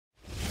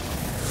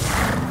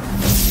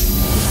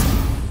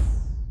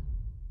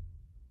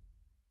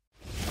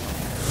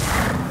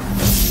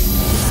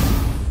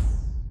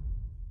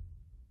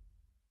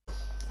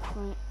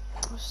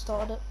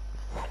started it.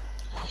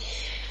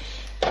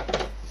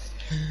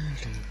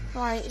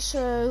 Right,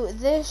 so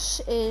this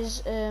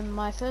is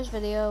my first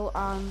video,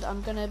 and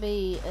I'm gonna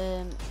be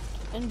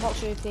in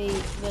Box Rupee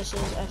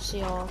versus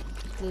FCR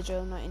Blue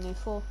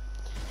 1904,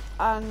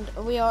 and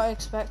we are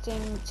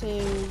expecting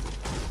to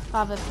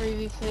have a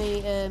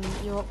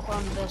 3v3 Europe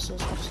clan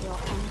versus FCR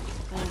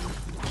clan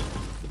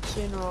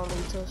sooner or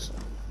later. So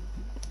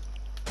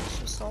let's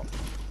just start.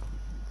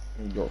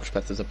 You're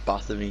expected to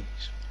batter me.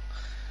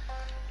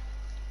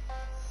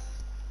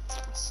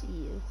 See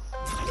you.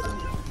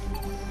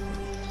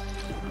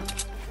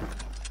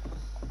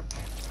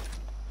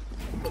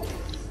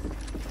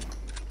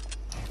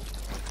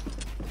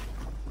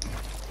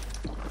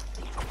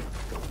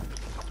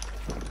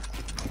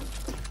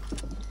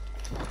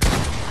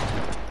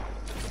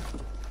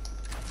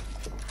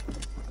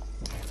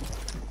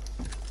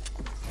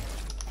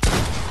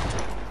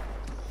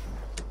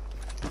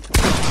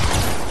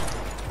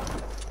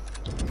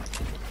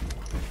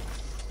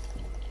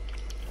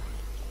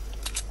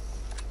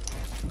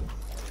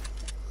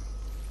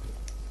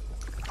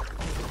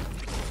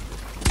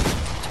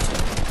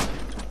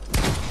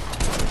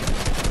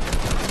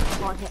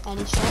 Can't hit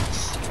any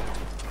shots.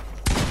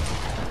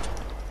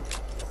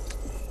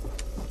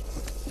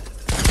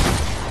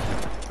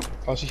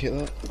 How'd you hit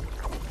that?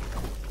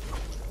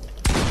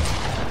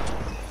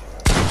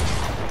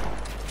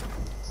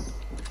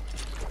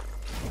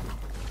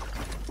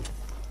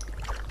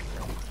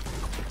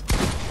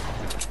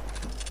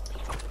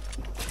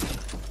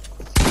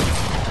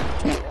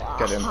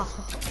 Get him.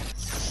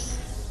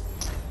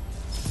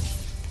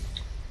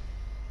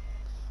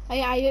 I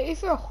hit you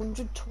for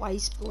 100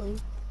 twice, Blue.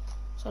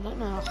 So I don't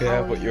know how.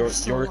 Yeah, but you're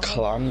a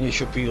clan. You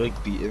should be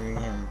like beating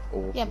him.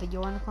 Or Yeah, but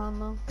you're in a clan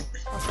though.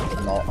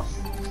 not.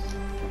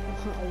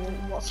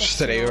 What's Just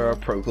today we're a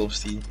pro club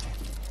team.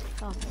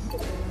 Oh.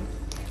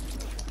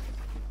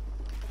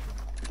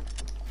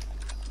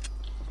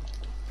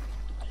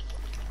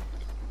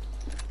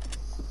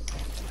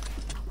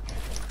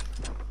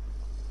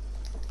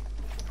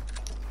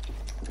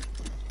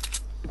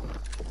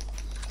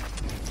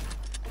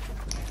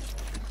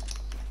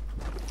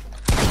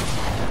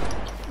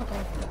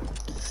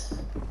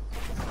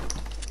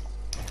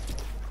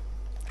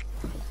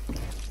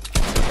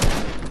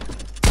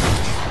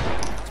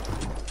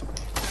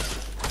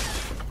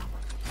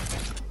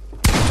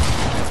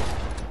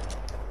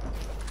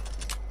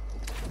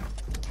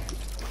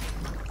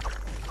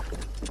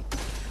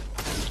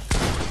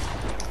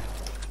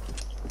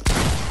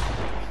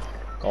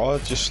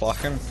 God, you're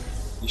slacking.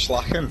 You're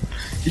slacking.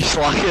 You're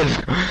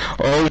slacking.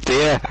 Oh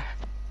dear.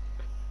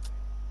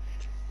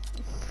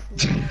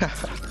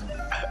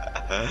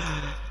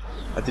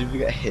 I didn't even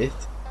get hit.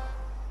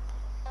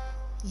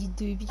 You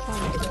do be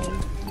kind of gay.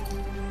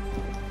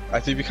 I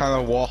did be kind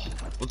of what?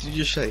 What did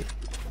you say?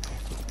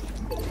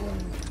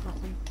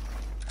 Nothing.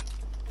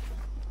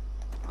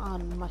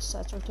 And my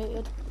set's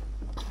rotated.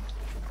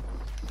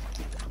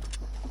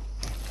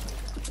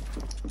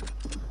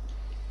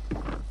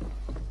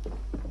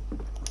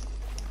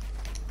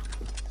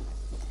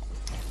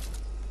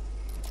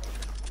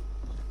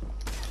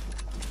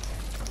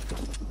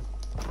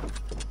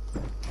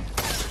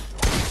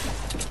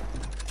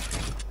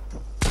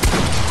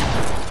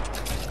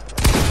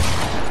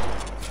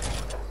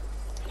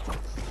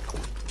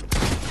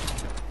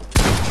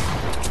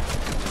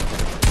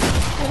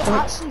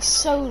 Actually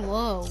so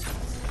low.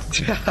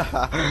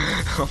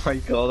 Oh my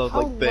god, I'm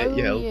How like 30 low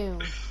are health. you?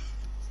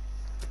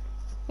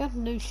 You have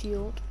no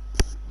shield.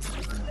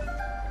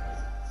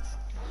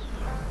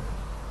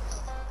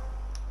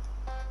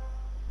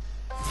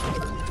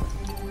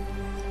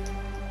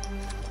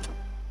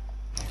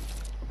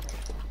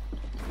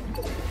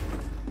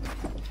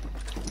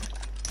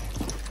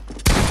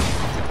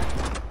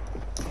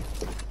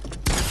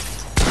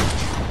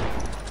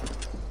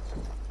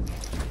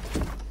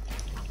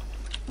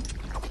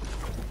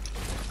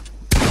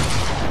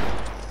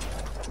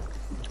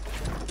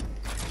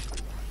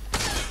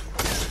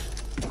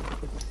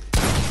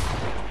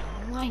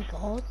 Oh my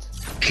god.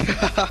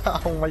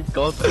 Oh my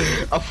god,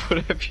 I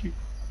put every.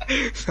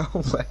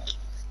 Oh my.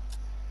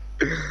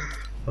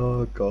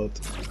 Oh god.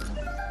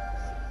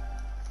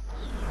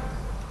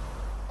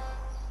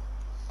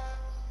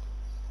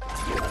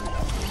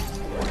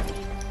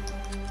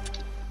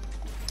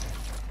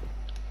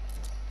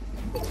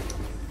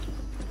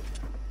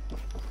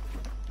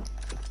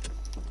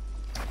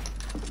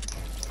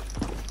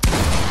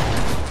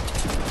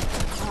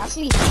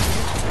 Actually,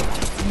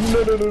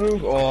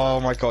 No. Oh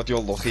my god, you're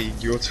lucky.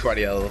 You're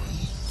 20 health.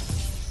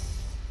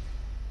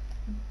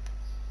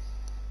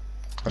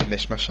 I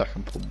missed my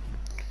second pump.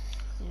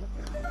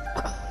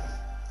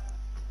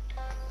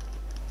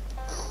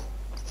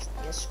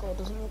 your score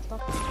doesn't look that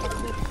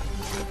good.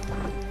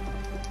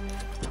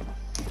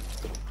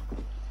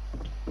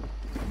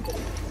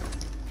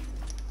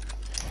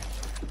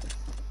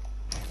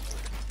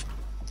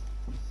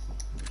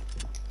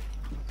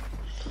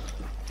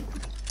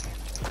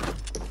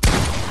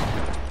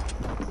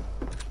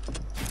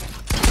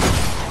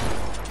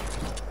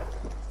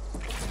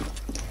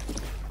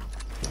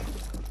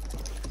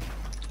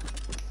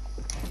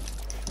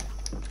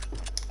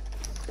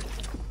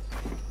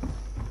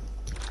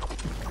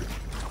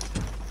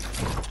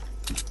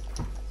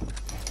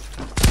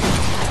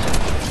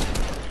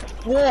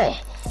 Whoa!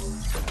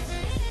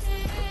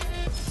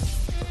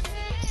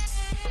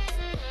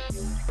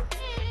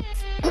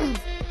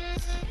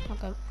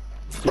 Okay.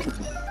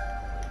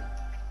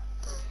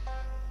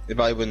 If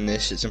I win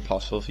this, it's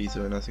impossible for you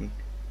to win, I think.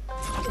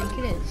 I think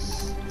it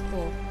is.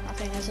 Well, I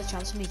think there's a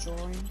chance of me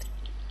drawing.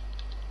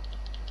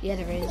 Yeah,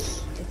 there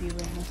is, if you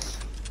win this.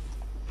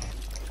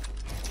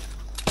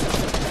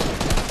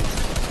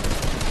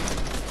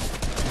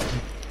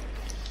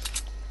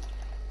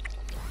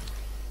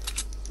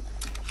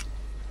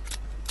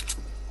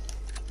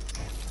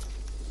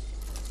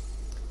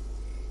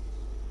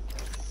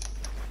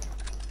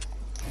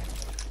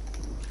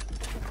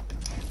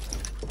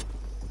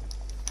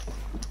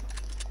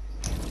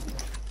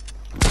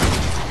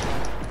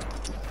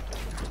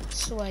 I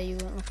swear you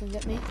weren't looking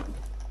at me.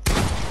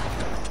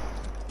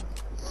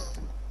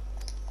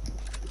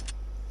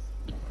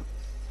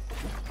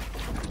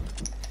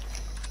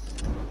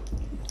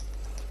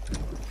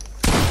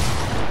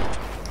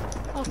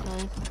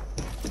 Okay.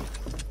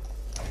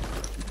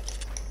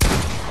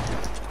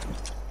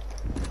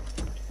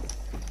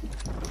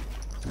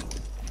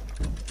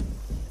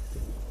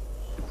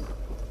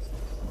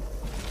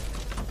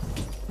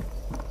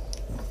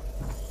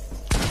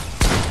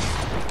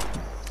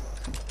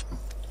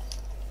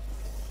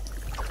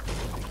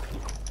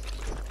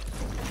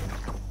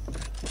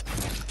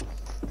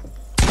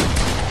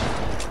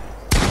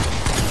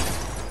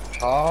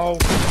 How?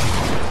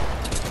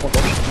 Oh my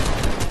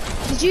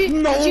gosh. Did you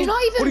No! did you not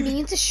What even did you-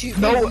 mean to shoot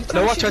me? No, You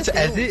no, I shoot tried the to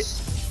edit.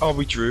 pills. Oh,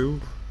 we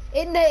drew.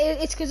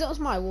 It's because it was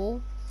my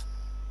wall.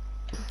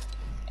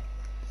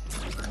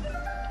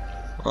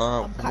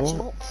 I'm catching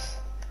What? up.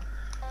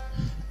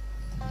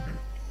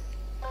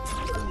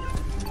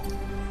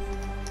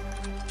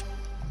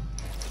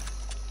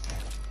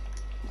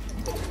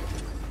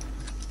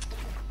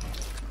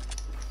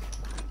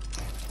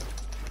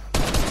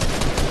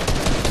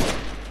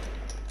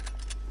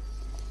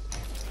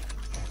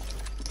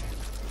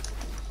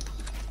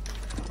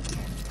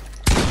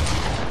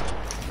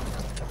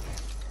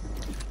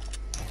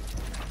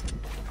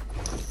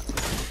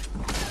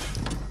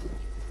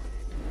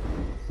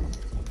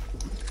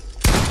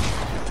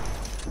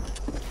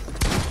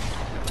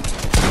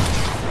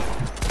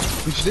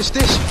 Who's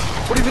this?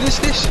 What even is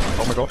this?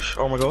 Oh my gosh,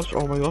 oh my gosh,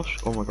 oh my gosh,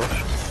 oh my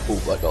gosh.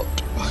 Oh my god.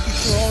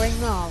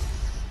 Drawing now.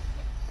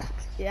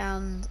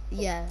 And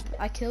yeah,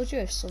 I killed you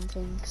with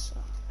something. So.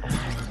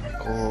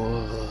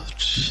 God.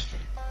 It's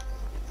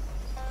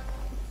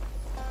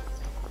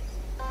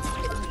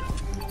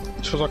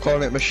because I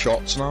can't hit my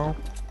shots now.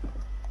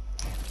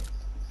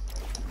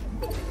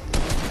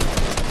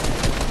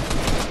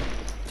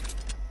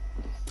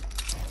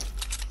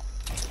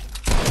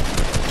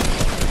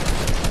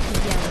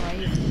 Yeah,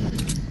 right.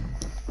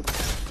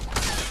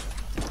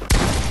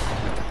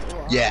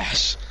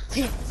 Yes.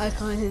 I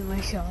can't hit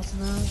my shots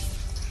now.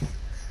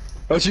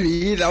 What do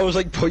you mean? That was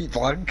like point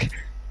blank.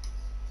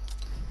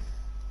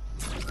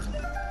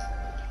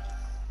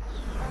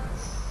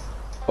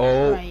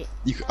 Oh, Right.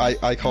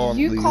 I can't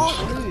You lose.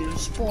 can't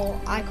lose, but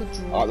I could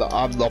draw.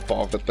 I'm not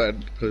bothered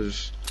then,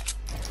 because...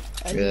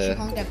 At least you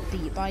can't get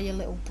beat by your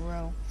little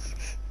bro.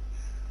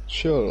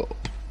 Shut up.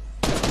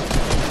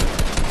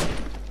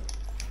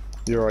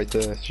 You're right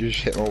there, you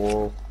just hit my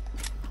wall.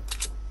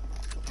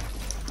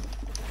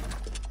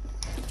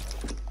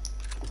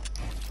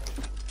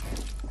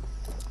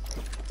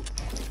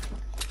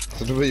 I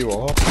don't know where you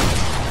are.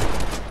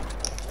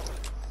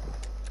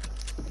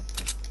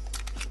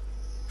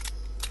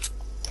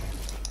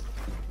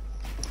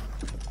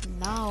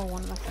 Now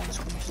one of my friends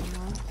comes in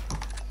now.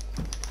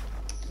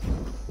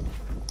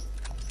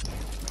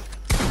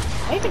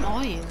 Where even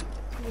are you?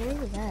 You're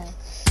over there.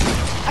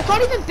 I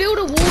can't even build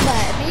a wall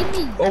there. It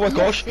made me Oh my look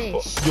gosh,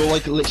 fish. you're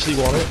like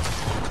literally on it.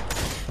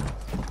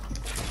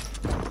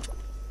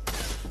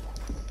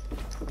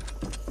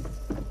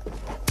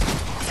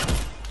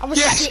 I was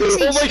Yes! 6 Oh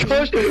my HP.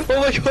 gosh!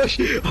 Oh my gosh!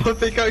 I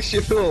think I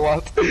should feel a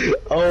lot.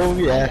 Oh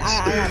yes!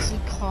 I actually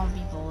can't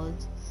be bothered.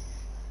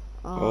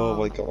 Oh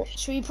my gosh.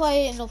 Should we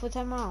play another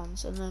 10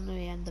 rounds and then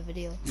we end the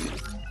video?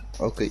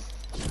 Okay.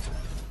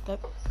 Go.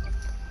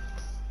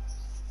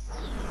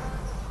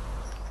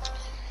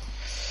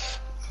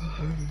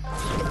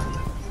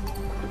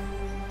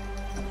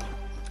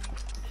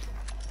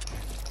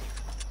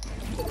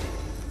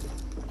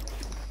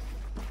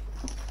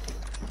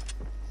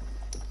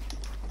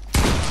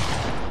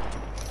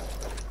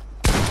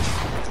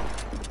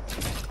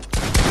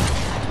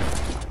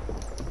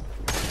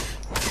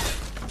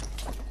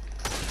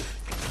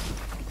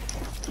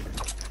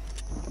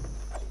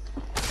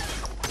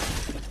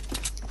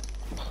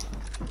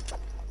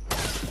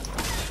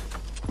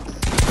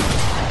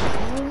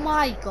 Oh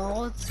my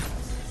god.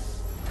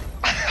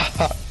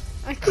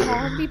 I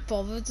can't be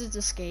bothered with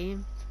this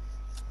game.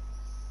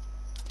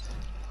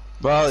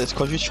 Well, it's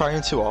because you're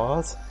trying too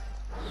hard.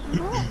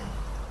 No.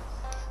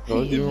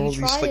 You're doing all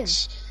these like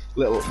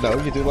little.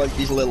 No, you do like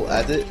these little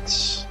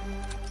edits.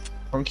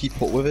 I can't keep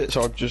up with it,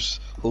 so I'm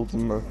just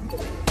holding the.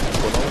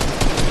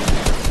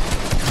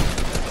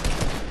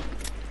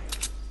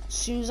 As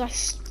soon as I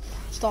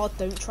start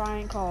don't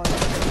trying card. I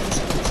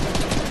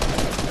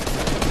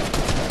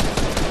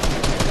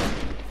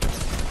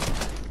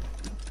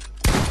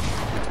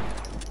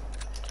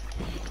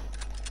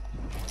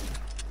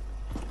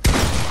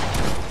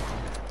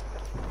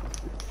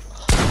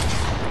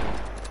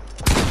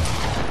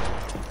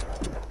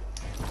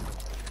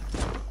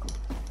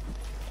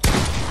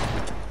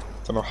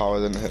don't know how I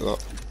didn't hit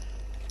that.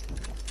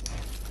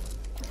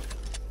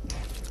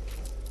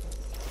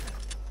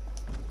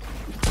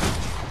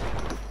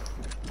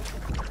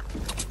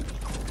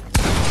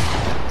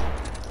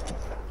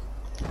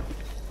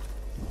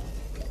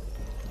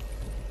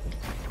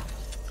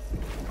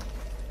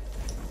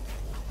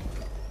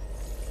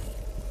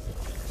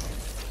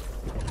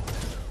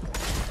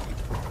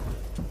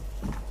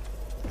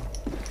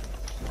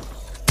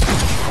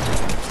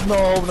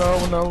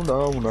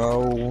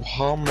 No.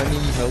 How many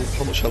health?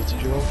 How much health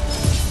did you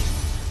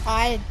have?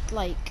 I had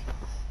like,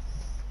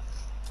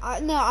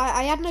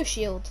 I had no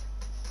shield.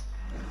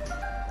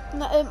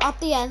 No, at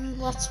the end,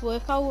 let's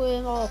work out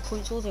our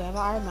points altogether.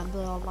 I remember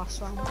our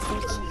last round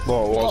points.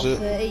 What was it?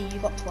 30, you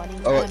got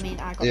 20. Oh, I mean,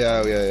 I got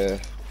yeah, 20. yeah.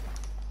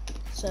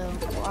 So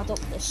we'll add up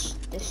this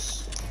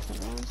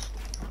rounds.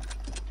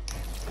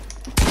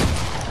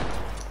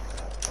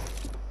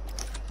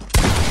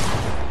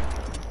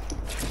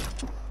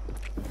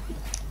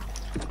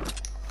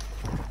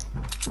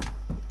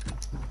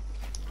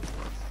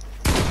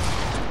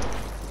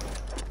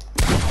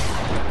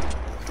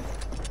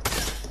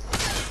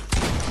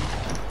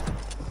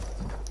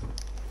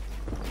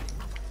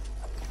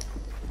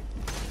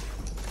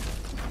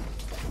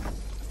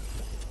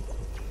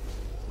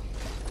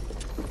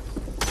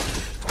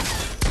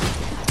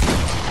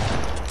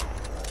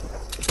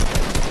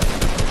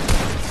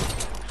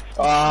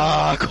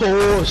 Ah, of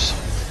course.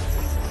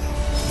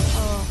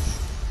 Oh,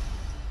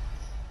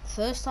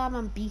 first time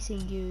I'm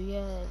beating you,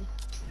 yeah.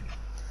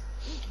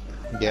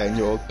 Yeah, and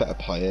you're a better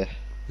player.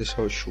 This is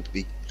how it should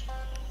be.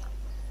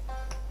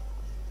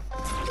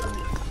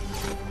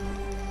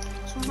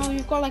 Somehow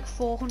you've got like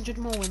 400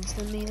 more wins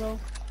than me though.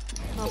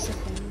 That's the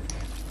thing.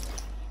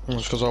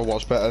 That's because I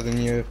was better than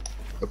you.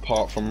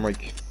 Apart from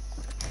like,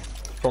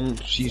 from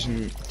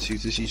season 2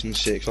 to season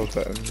 6, I was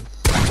better than you.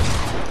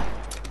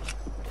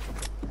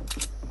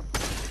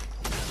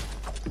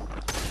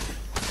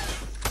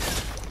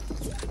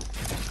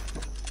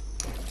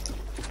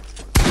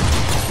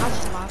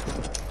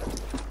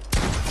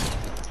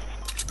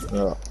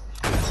 Yeah.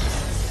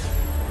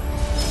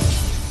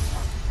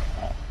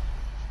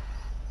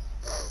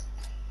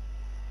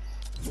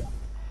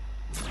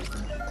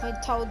 I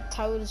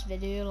told this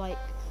video like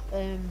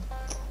when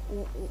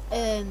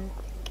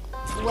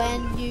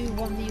you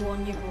 1v1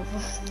 your brother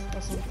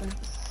or something.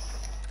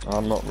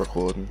 I'm not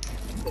recording.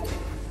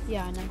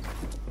 Yeah, I know.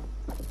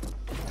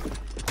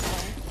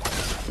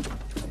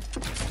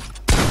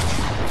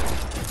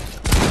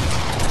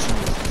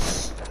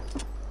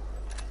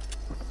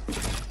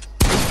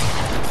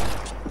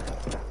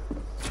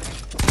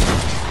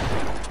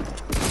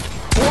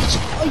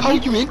 How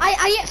do you mean?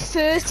 I hit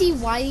 30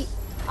 white.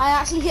 I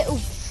actually hit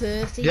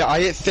 30. Yeah, I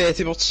hit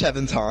 30 about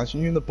 7 times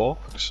when you're in the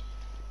box.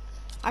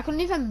 I couldn't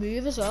even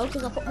move as well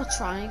because I put my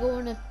triangle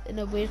in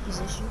a weird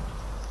position.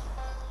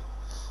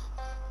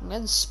 I'm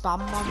getting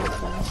spammed on my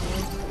friends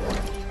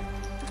here.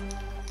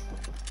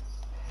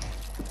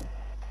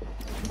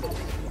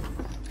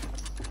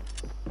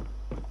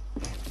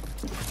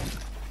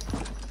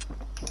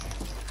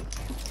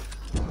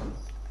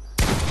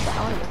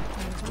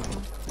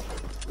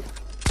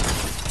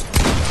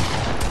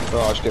 Oh,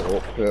 I just get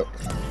up, yeah.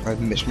 I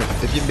missed my.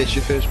 If you miss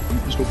your first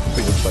point, just go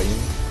for your plane.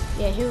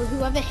 Yeah,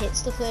 whoever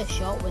hits the first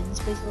shot wins,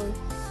 basically.